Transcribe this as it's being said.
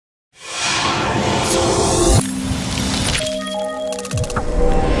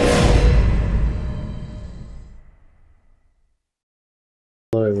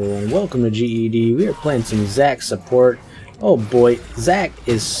Hello everyone, welcome to GED. We are playing some Zac support. Oh boy, Zac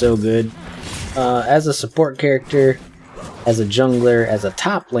is so good. As a support character, as a jungler, as a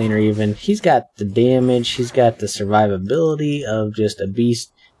top laner even, he's got the damage, he's got the survivability of just a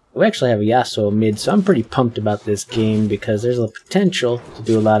beast. We actually have a Yasuo mid, so I'm pretty pumped about this game because there's a potential to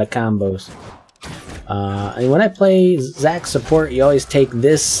do a lot of combos. And when I play Zac support, you always take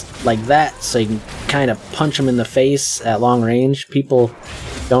this like that, so you can kind of punch him in the face at long range. People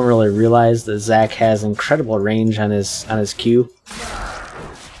don't really realize that Zac has incredible range on his Q.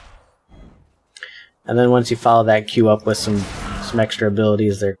 And then once you follow that Q up with some extra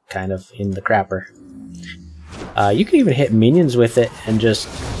abilities, they're kind of in the crapper. You can even hit minions with it and just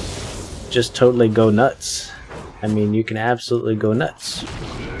totally go nuts. I mean, you can absolutely go nuts.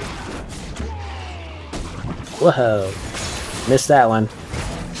 Whoa, missed that one.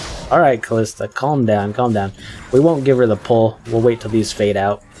 Alright, Callista, calm down, calm down. We won't give her the pull. We'll wait till these fade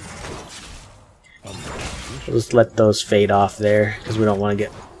out. We'll just let those fade off there, because we don't want to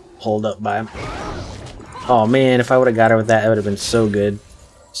get pulled up by them. Oh man, if I would have got her with that, it would have been so good.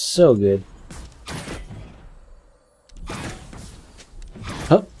 So good.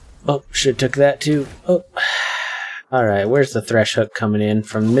 Oh, should have took that too. Oh. Alright, where's the thresh hook coming in?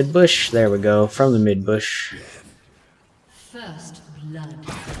 From the mid bush? There we go, from the mid bush.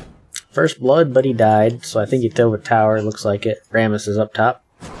 First blood, but he died, so I think he killed with tower, looks like it. Rammus is up top.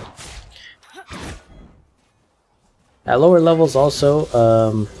 At lower levels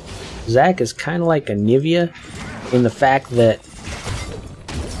also, Zac is kind of like a Nivea in the fact that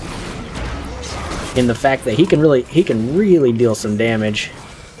he can really deal some damage.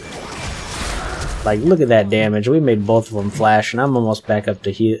 Like, look at that damage. We made both of them flash, and I'm almost back up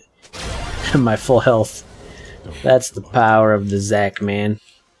to my full health. That's the power of the Zac, man.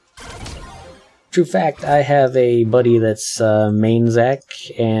 True fact, I have a buddy that's main Zac,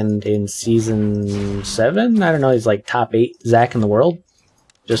 and in Season 7, I don't know, he's like top 8 Zac in the world,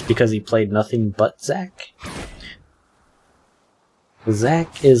 just because he played nothing but Zac.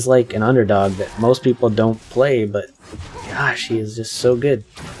 Zac is like an underdog that most people don't play, but gosh, he is just so good.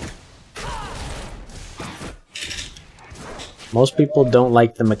 Most people don't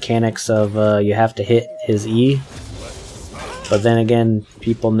like the mechanics of you have to hit his E, but then again,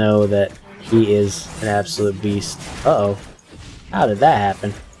 people know that he is an absolute beast. Uh-oh. How did that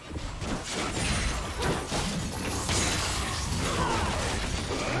happen?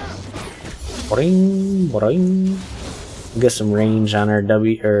 Boing, boing. We'll get some range on our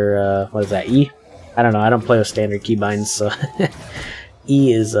W, or what is that, E? I don't know, I don't play with standard keybinds, so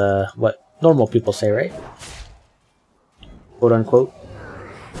E is what normal people say, right? Quote unquote.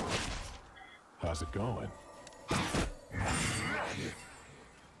 How's it going?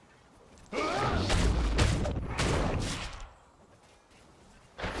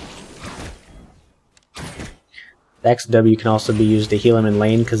 The XW can also be used to heal him in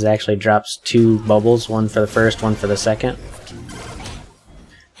lane because it actually drops 2 bubbles, one for the first, one for the second.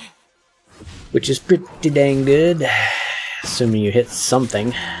 Which is pretty dang good, assuming you hit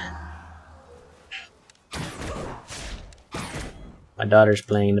something. My daughter's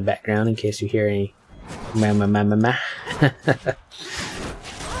playing in the background in case you hear any ma.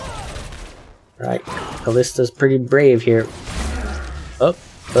 Right, Callista's pretty brave here. Up.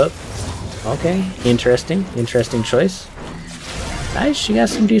 Okay, interesting choice. Nice, she got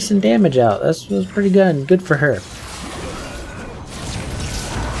some decent damage out. That was pretty good. Good for her.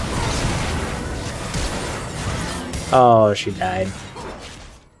 Oh, she died.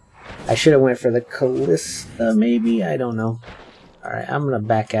 I should have went for the Callista, maybe? I don't know. Alright, I'm gonna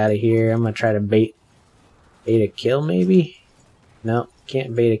back out of here. I'm gonna try to bait a kill, maybe? No,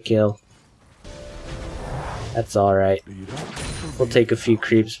 can't bait a kill. That's alright. We'll take a few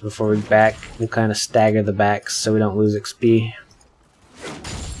creeps before we back. We'll kind of stagger the backs so we don't lose XP.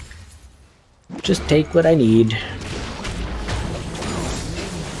 Just take what I need.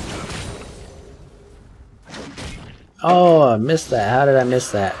 Oh, I missed that. How did I miss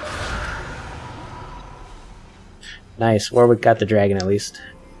that? Nice. Warwick got the dragon at least.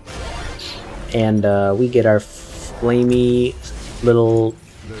 And we get our flamey little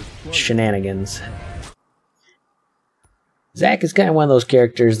shenanigans. Zac is kind of one of those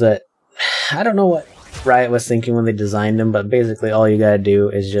characters that I don't know what Riot was thinking when they designed him, but basically all you gotta do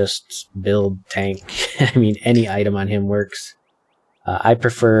is just build tank. I mean, any item on him works. I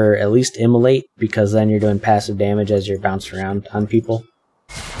prefer at least Immolate because then you're doing passive damage as you're bouncing around on people.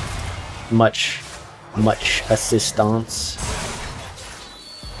 Much assistance.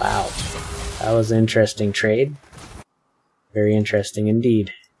 Wow, that was an interesting trade. Very interesting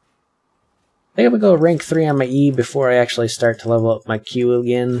indeed. I think I'm gonna go rank 3 on my E before I actually start to level up my Q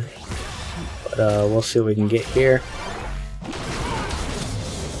again. But we'll see what we can get here.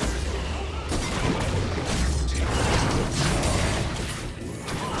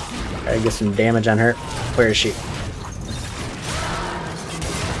 Try to get some damage on her. Where is she?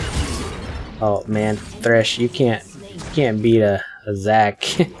 Oh man, Thresh, you can't beat a Zac.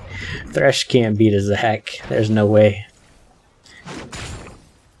 Thresh can't beat a Zac. There's no way.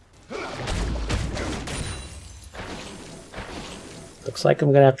 Looks like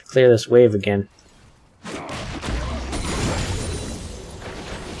I'm gonna have to clear this wave again.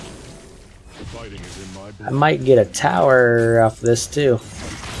 I might get a tower off this too.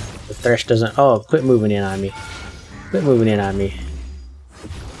 If Thresh doesn't... Oh, quit moving in on me. Quit moving in on me.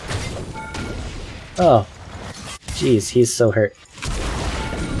 Oh. Jeez, he's so hurt.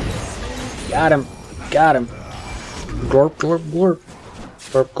 Got him. Got him. Glorp, glorp, glorp.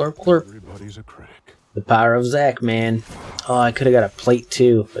 Glorp, glorp, glorp. Everybody's a critic. The power of Zac, man. Oh, I could have got a plate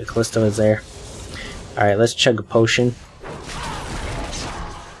too, but Callisto was there. Alright, let's chug a potion.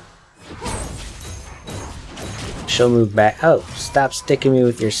 She'll move back. Oh, stop sticking me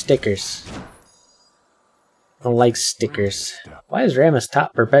with your stickers. I don't like stickers. Why is Rammus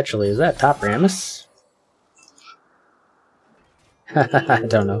top perpetually? Is that top Rammus? I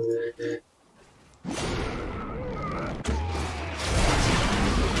don't know.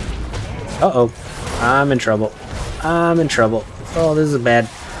 Uh-oh. I'm in trouble. I'm in trouble. Oh, this is bad.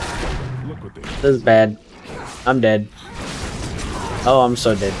 This is bad. I'm dead. Oh, I'm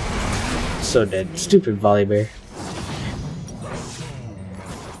so dead. So dead. Stupid Volibear.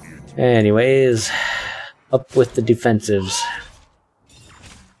 Anyways, up with the defensives.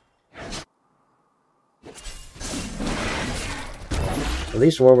 At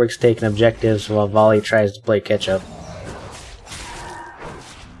least Warwick's taking objectives while Volley tries to play catch up.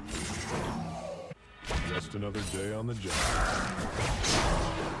 Just another day on the job.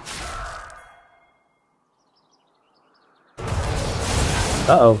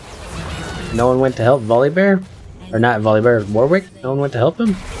 Uh-oh. No one went to help Volibear? Or not Volibear, Warwick? No one went to help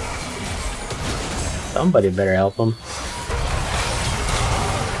him? Somebody better help him.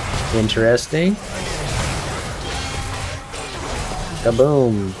 Interesting.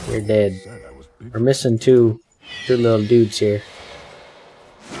 Kaboom! You're dead. We're missing two little dudes here.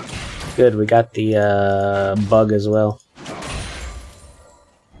 Good, we got the bug as well.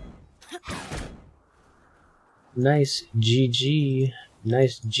 Nice GG.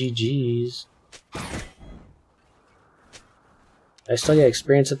 Nice GGs. I still get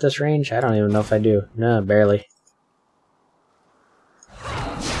experience at this range? I don't even know if I do. No, barely.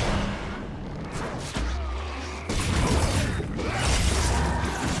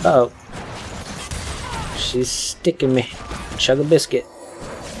 Uh oh. She's sticking me. Chug a biscuit.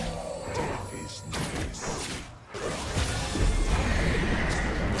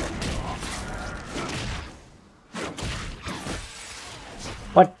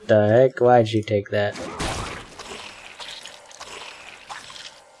 What the heck? Why'd she take that?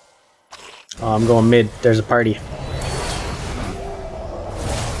 Oh, I'm going mid. There's a party.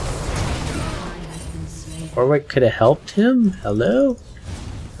 Warwick could have helped him? Hello?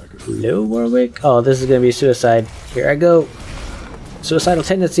 Hello, Warwick? Oh, this is gonna be suicide. Here I go. Suicidal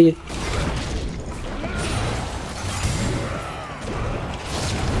tendency.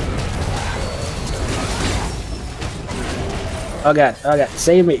 Oh god,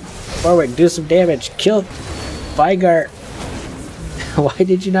 save me. Warwick, do some damage. Kill Vigar. Why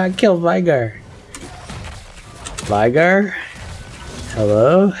did you not kill Vigar? Vigar?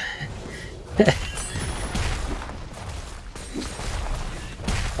 Hello?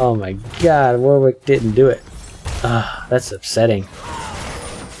 Oh my god, Warwick didn't do it. Ah, that's upsetting.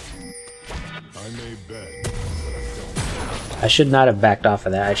 I should not have backed off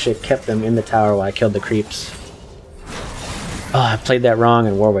of that. I should have kept them in the tower while I killed the creeps. Oh, I played that wrong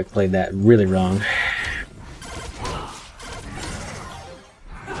and Warwick played that really wrong.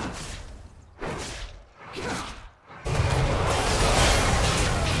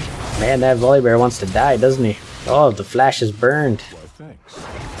 Man, that Volibear wants to die, doesn't he? Oh, the flash is burned.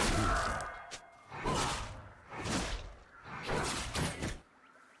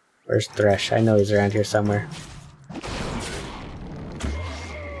 Where's Thresh? I know he's around here somewhere.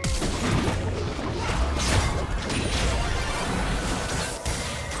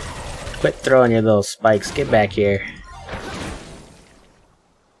 Quit throwing your little spikes. Get back here.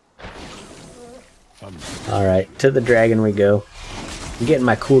 Alright, to the dragon we go. I'm getting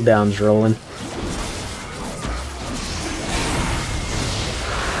my cooldowns rolling.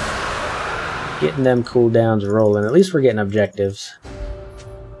 Getting them cooldowns rolling. At least we're getting objectives.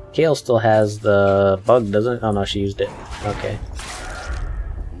 Kale still has the bug, doesn't it? Oh no, she used it. Okay.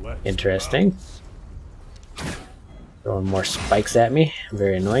 Interesting. Throwing more spikes at me.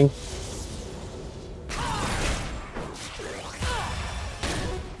 Very annoying.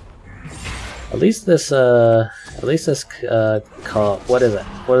 At least this, what is it?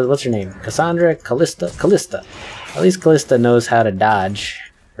 What's her name? Cassandra? Callista? Callista. At least Callista knows how to dodge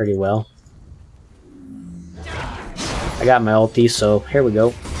pretty well. I got my ulti, so here we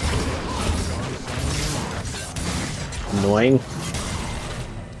go. Annoying.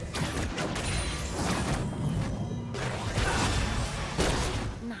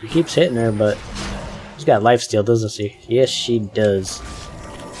 He keeps hitting her, but she's got lifesteal, doesn't she? Yes, she does.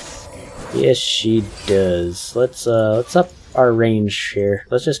 Yes, she does. Let's up our range here.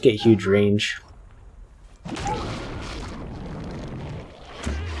 Let's just get huge range.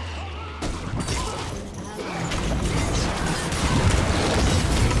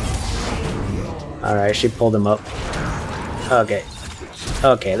 Alright, she pulled him up. Okay.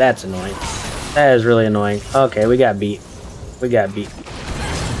 Okay, that's annoying. That is really annoying. Okay, we got beat. We got beat.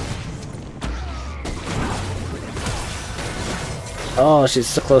 Oh, she's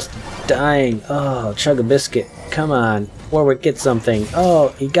so close to dying. Oh, chug a biscuit. Come on. Warwick, get something. Oh,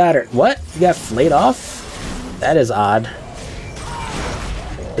 he got her. What? He got flayed off? That is odd.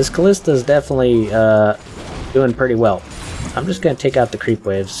 This Callista is definitely doing pretty well. I'm just going to take out the creep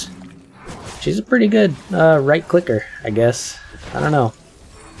waves. She's a pretty good right clicker, I guess. I don't know.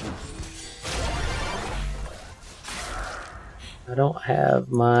 I don't have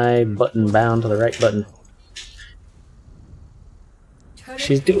my button bound to the right button.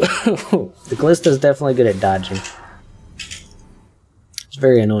 She's the Callista is definitely good at dodging. It's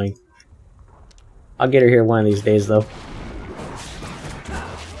very annoying. I'll get her here one of these days, though.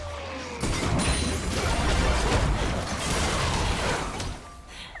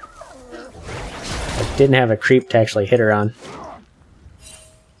 I didn't have a creep to actually hit her on.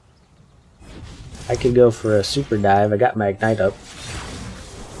 I could go for a super dive. I got my ignite up.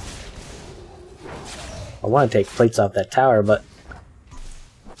 I want to take plates off that tower, but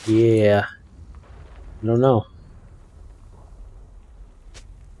yeah, I don't know.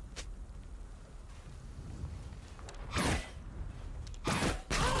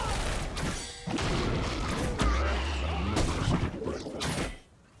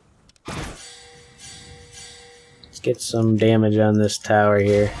 Let's get some damage on this tower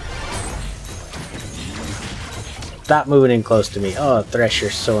here. Stop moving in close to me. Oh, Thresh,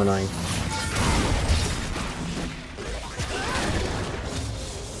 you're so annoying.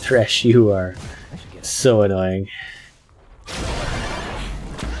 Thresh, you are so annoying.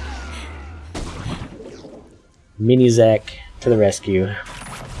 Mini Zac to the rescue.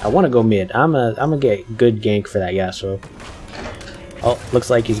 I want to go mid. I'm gonna get good gank for that Yasuo. Oh, looks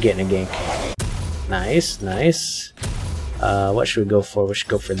like he's getting a gank. Nice, nice. What should we go for? We should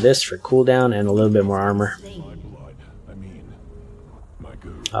go for this for cooldown and a little bit more armor.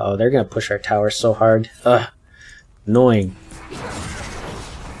 Uh oh, they're gonna push our tower so hard. Ugh, annoying.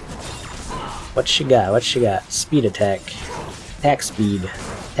 What she got? What she got? Speed attack. Attack speed.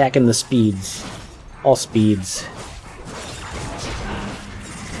 Attacking the speeds. All speeds.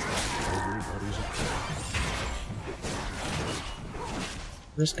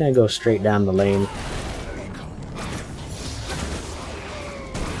 I'm just gonna go straight down the lane.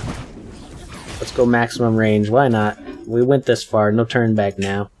 Let's go maximum range. Why not? We went this far. No turn back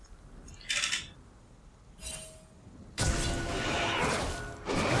now.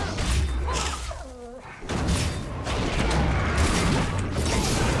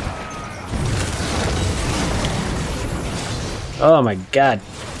 Oh my god.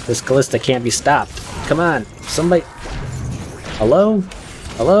 This Callista can't be stopped. Come on. Somebody. Hello?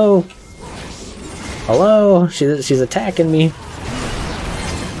 Hello? Hello? She's attacking me.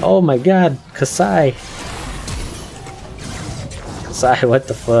 Oh my god. Kasai. Kasai, what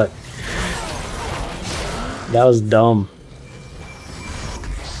the fuck? That was dumb.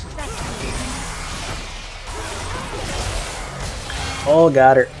 Oh,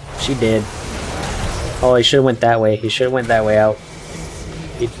 got her. She did. Oh, he should have went that way. He should have went that way out.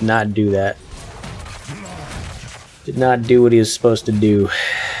 He did not do that. Did not do what he was supposed to do.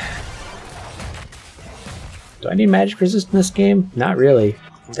 Do I need magic resist in this game? Not really.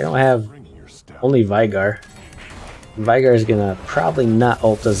 They don't have only Vigar. Vigar is gonna probably not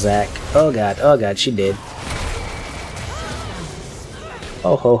ult a Zac. Oh god, she did.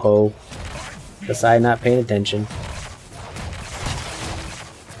 Oh ho ho. Kasai not paying attention.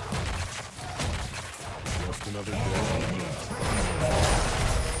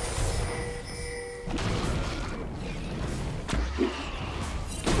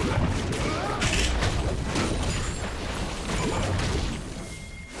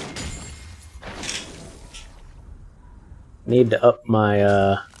 Need to up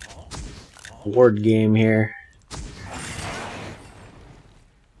my ward game here.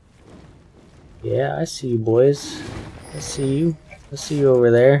 Yeah, I see you boys. I see you. I see you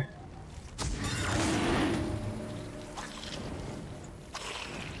over there.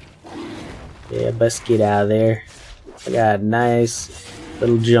 Yeah, best get out of there. I got a nice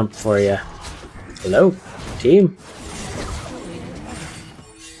little jump for you. Hello, team?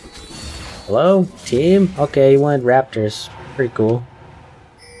 Hello, team? Okay, you wanted raptors. Pretty cool.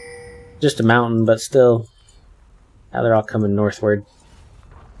 Just a mountain, but still. Now they're all coming northward.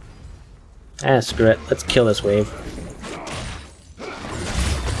 Ah, screw it. Let's kill this wave.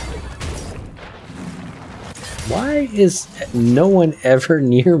 Why is no one ever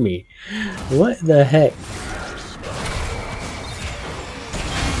near me? What the heck?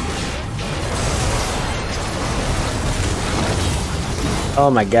 Oh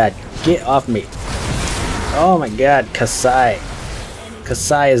my god, get off me. Oh my god, Kasai.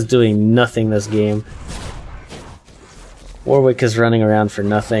 Kasai is doing nothing this game. Warwick is running around for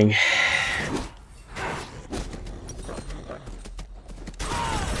nothing.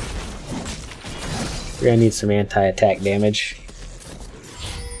 We're gonna need some anti-attack damage.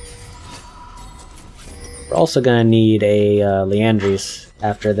 We're also gonna need a Leandries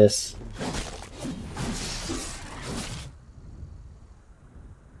after this.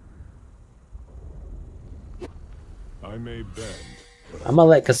 I may bend. I'm gonna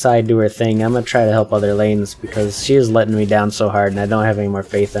let Kasai do her thing. I'm gonna try to help other lanes because she is letting me down so hard and I don't have any more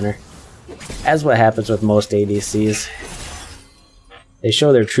faith in her. As what happens with most ADCs. They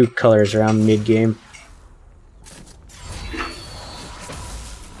show their true colors around mid-game.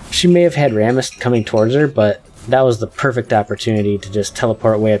 She may have had Rammus coming towards her, but that was the perfect opportunity to just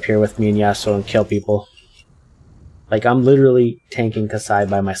teleport way up here with me and Yasuo and kill people. Like, I'm literally tanking Kasai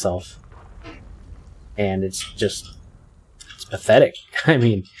by myself. And it's just... it's pathetic. I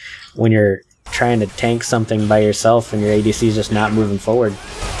mean, when you're trying to tank something by yourself and your ADC is just not moving forward.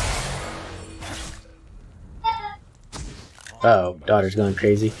 Uh-oh, daughter's going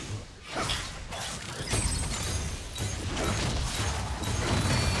crazy.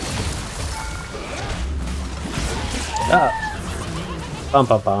 Oh. Bum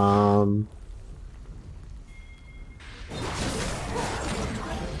bum bum.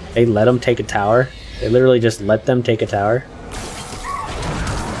 They let them take a tower? They literally just let them take a tower?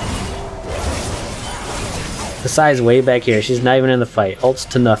 Kasai's way back here. She's not even in the fight. Ults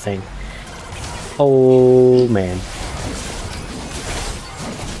to nothing. Oh, man.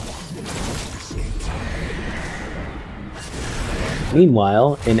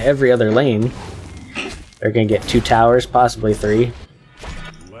 Meanwhile, in every other lane, they're gonna get 2 towers, possibly 3.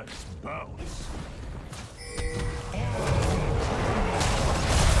 Let's bounce.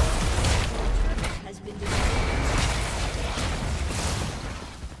 Has been destroyed.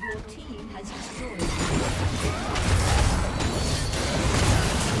 Your team has destroyed.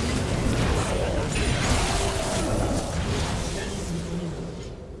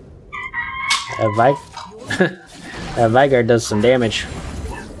 Vigard does some damage.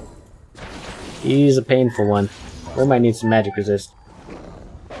 He's a painful one. We might need some magic resist.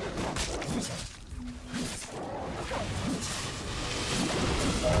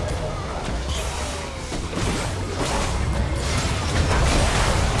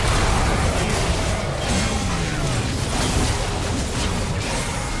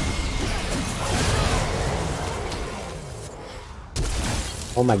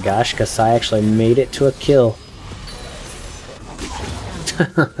 Oh my gosh, Kasai actually made it to a kill.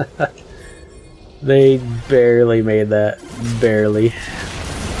 They barely made that. Barely.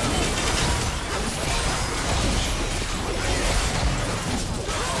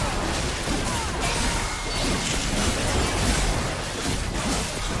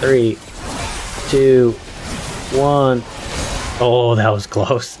 Three, 2, 1. Oh, that was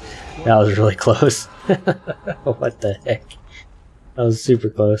close. That was really close. What the heck? That was super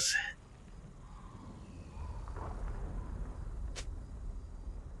close.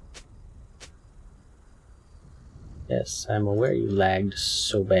 Yes, I'm aware you lagged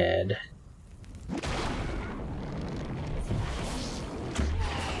so bad. Never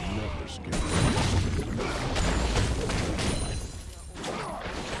scared.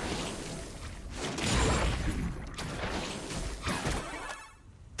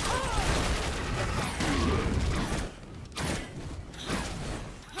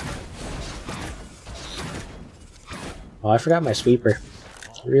 Oh, I forgot my sweeper.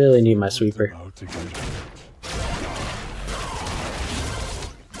 Really need my sweeper. About to get it.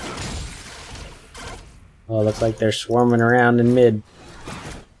 Oh, looks like they're swarming around in mid.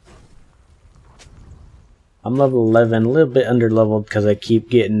 I'm I'm level 11, a little bit under leveled because I keep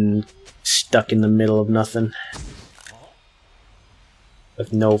getting stuck in the middle of nothing.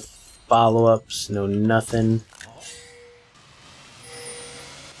 With no follow-ups, no nothing.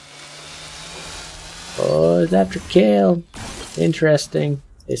 Oh, it's after kill. Interesting.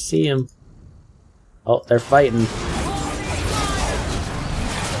 They see him. Oh, they're fighting.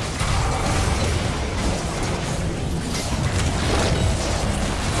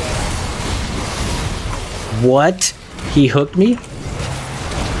 What? He hooked me?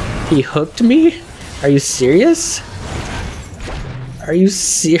 He hooked me? Are you serious? Are you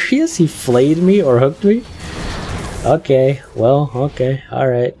serious? He flayed me or hooked me? Okay, well, okay,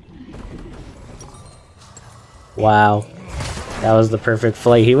 alright. Wow. That was the perfect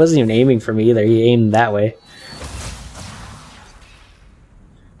flay. He wasn't even aiming for me either, he aimed that way.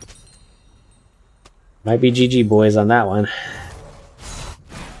 Might be GG boys on that one.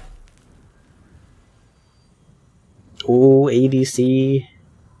 Ooh, ADC.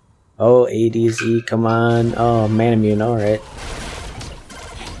 Oh, ADC, come on. Oh, man immune, alright.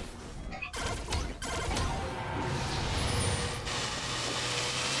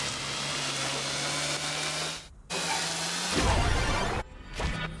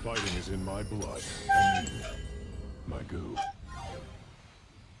 Fighting is in my blood. My goo.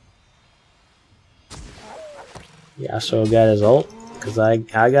 Yasuo got his ult, cause I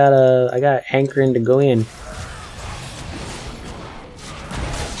got hankering to go in.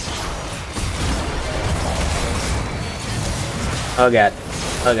 Oh god.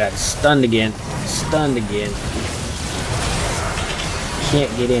 Oh god. Stunned again. Stunned again. Can't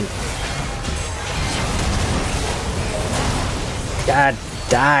get in. God,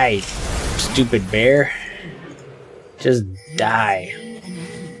 die. Stupid bear. Just die.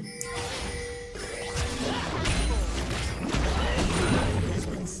 Has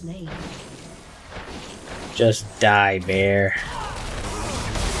been slain. Just die, bear.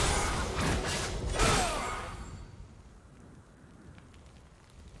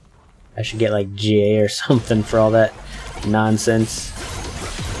 I should get like GA or something for all that nonsense.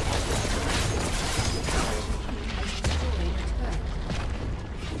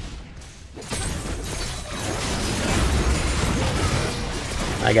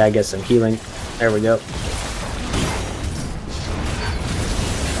 I gotta get some healing. There we go.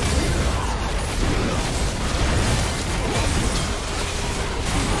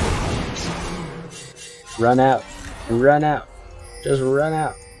 Run out. Run out. Just run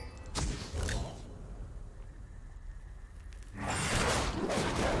out.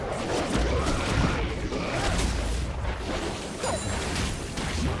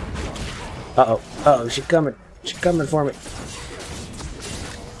 Uh-oh. Uh-oh, she's coming. She's coming for me.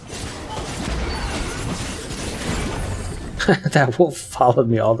 That wolf followed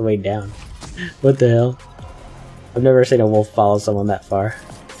me all the way down. What the hell? I've never seen a wolf follow someone that far.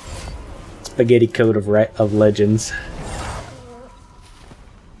 Spaghetti code of legends.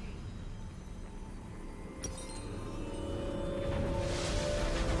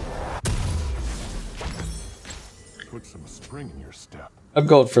 Put some spring in your step. A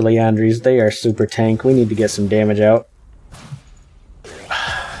gold for Leandries. They are super tank. We need to get some damage out.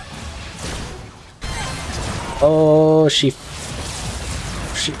 Oh,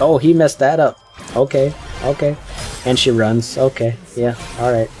 oh, he messed that up. Okay, okay. And she runs. Okay, yeah,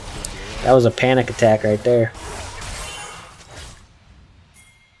 alright. That was a panic attack right there.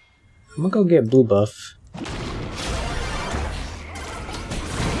 I'm gonna go get blue buff.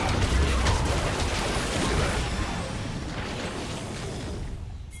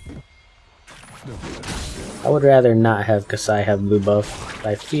 I would rather not have Kasai have blue buff, but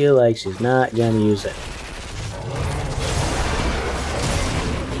I feel like she's not gonna use it.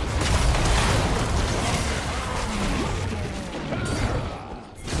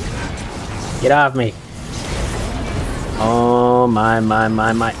 Get off me! Oh my.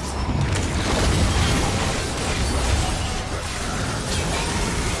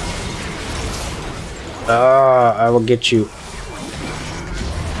 Ah, I will get you.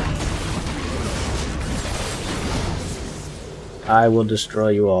 I will destroy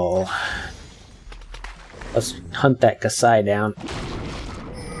you all. Let's hunt that Kasai down.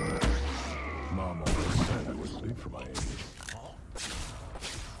 Mom always said I was big for my age.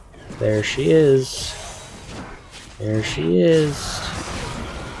 There she is. There she is.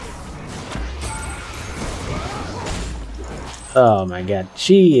 Oh my god,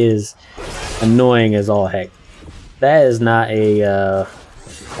 she is annoying as all heck. That is not a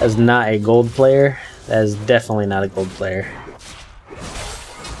gold player. That is definitely not a gold player.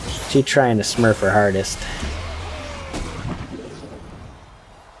 She's trying to smurf her hardest.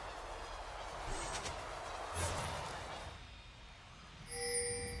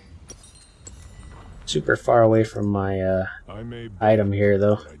 super far away from my I may bend, item here,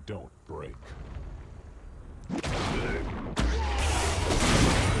 though. but I don't break.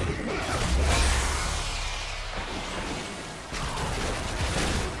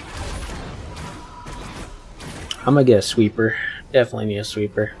 I'm gonna get a sweeper. Definitely need a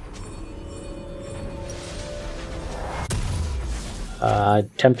sweeper.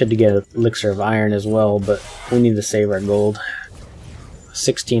 Tempted to get an elixir of iron as well, but we need to save our gold.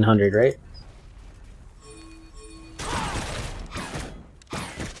 1600, right?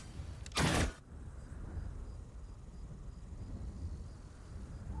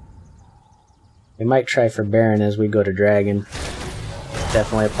 We might try for Baron as we go to Dragon.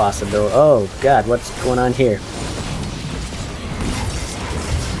 Definitely a possibility. Oh god, what's going on here?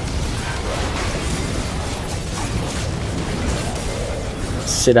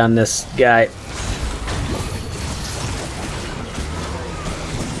 Sit on this guy.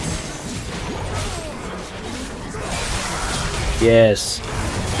 Yes.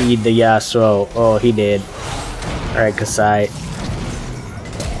 Feed the Yasuo. Oh, he did. Alright, Kasai.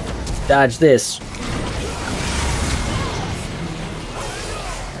 Dodge this.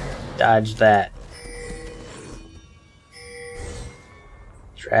 Dodge that.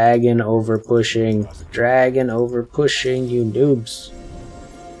 Dragon over pushing. Dragon over pushing, you noobs.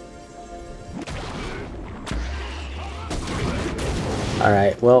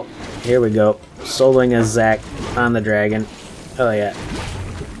 Alright, well, here we go. Soloing a Zac on the dragon. Oh yeah.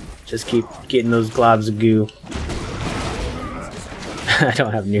 Just keep getting those globs of goo. I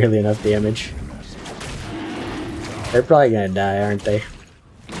don't have nearly enough damage. They're probably gonna die, aren't they?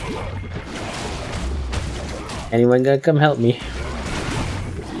 Anyone gonna come help me?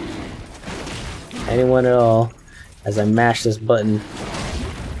 Anyone at all? As I mash this button.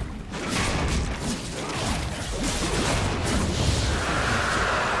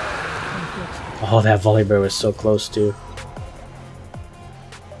 Oh, that Volibear was so close too.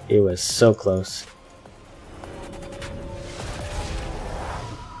 It was so close.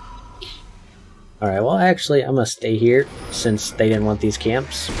 Alright, well actually I'm gonna stay here since they didn't want these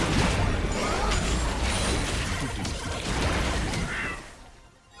camps.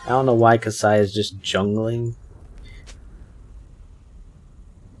 I don't know why Kasai is just jungling.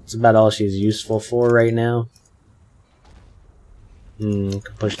 It's about all she's useful for right now. Can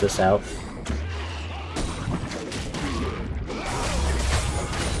push this out.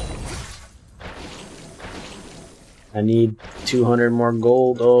 I need 200 more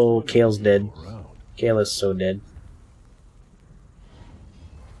gold. Oh, Kale's dead. Kale is so dead.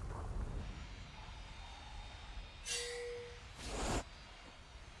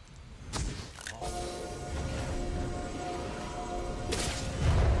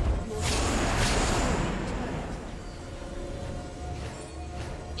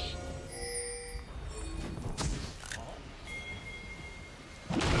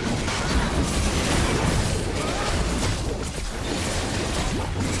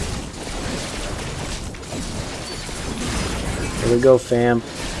 Here we go, fam.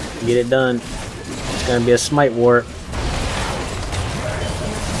 Get it done. It's gonna be a smite war.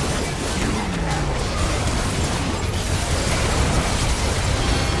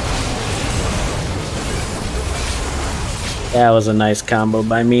 That was a nice combo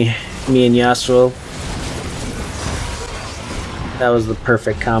by me and Yasuo. That was the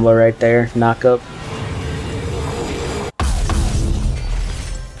perfect combo right there. Knock up.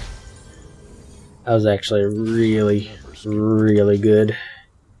 That was actually really good.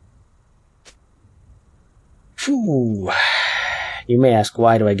 Phew. You may ask,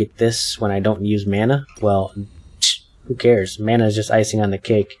 why do I get this when I don't use mana? Well, who cares? Mana is just icing on the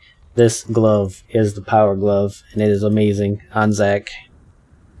cake. This glove is the power glove, and it is amazing on Zac.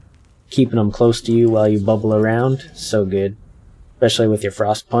 Keeping them close to you while you bubble around, so good. Especially with your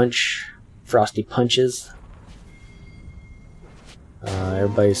frost punch, frosty punches.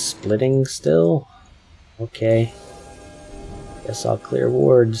 Everybody's splitting still? Okay. Guess I'll clear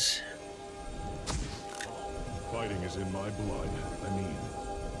wards. Fighting is in my blood. I mean,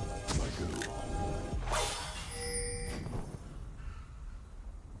 my goo.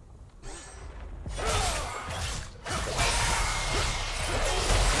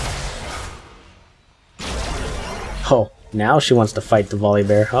 Oh, now she wants to fight the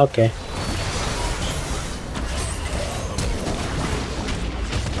Volibear. Okay.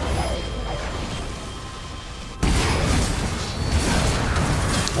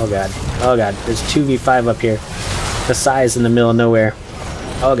 Oh god. Oh god. There's 2v5 up here. The size in the middle of nowhere.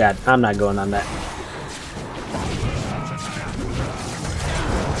 Oh god. I'm not going on that.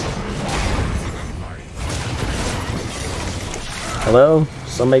 Hello?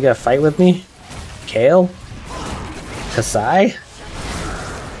 Somebody got to fight with me? Kale? Kasai?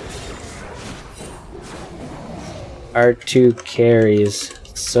 R2 carries.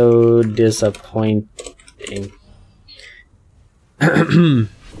 So disappointing.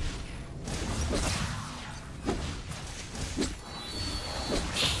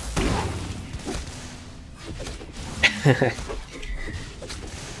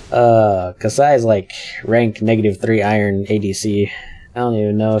 Kasai is like rank -3 iron ADC. I don't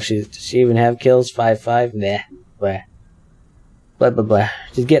even know if does she even have kills? 5-5? Nah. Blah. Blah blah blah.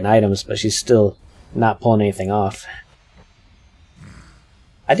 She's getting items, but she's still not pulling anything off.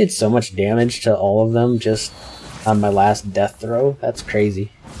 I did so much damage to all of them just on my last death throw. That's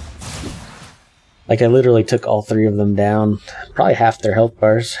crazy. Like I literally took all 3 of them down. Probably half their health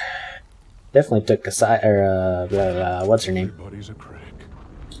bars. Definitely took Kasai, or what's her name? Everybody's a critic.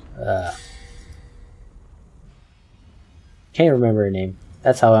 Can't remember her name.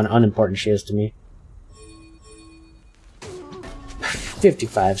 That's how unimportant she is to me.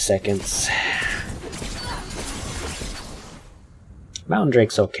 55 seconds. Mountain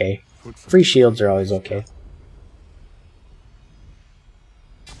Drake's okay. Free shields are always okay.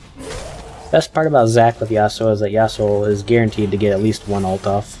 Best part about Zac with Yasuo is that Yasuo is guaranteed to get at least 1 ult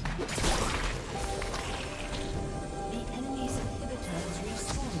off.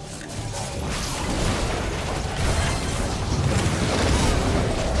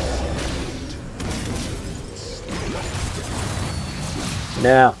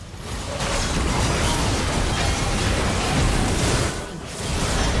 Now.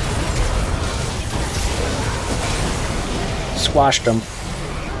 Squashed him.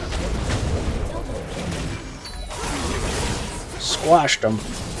 Squashed him.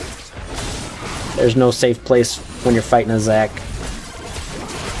 There's no safe place when you're fighting a Zac.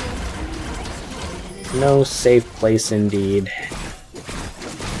 No safe place indeed.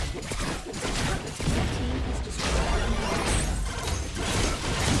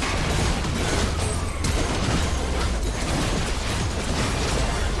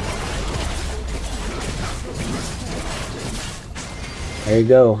 There you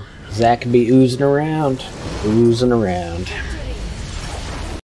go. Zac can be oozing around. Oozing around.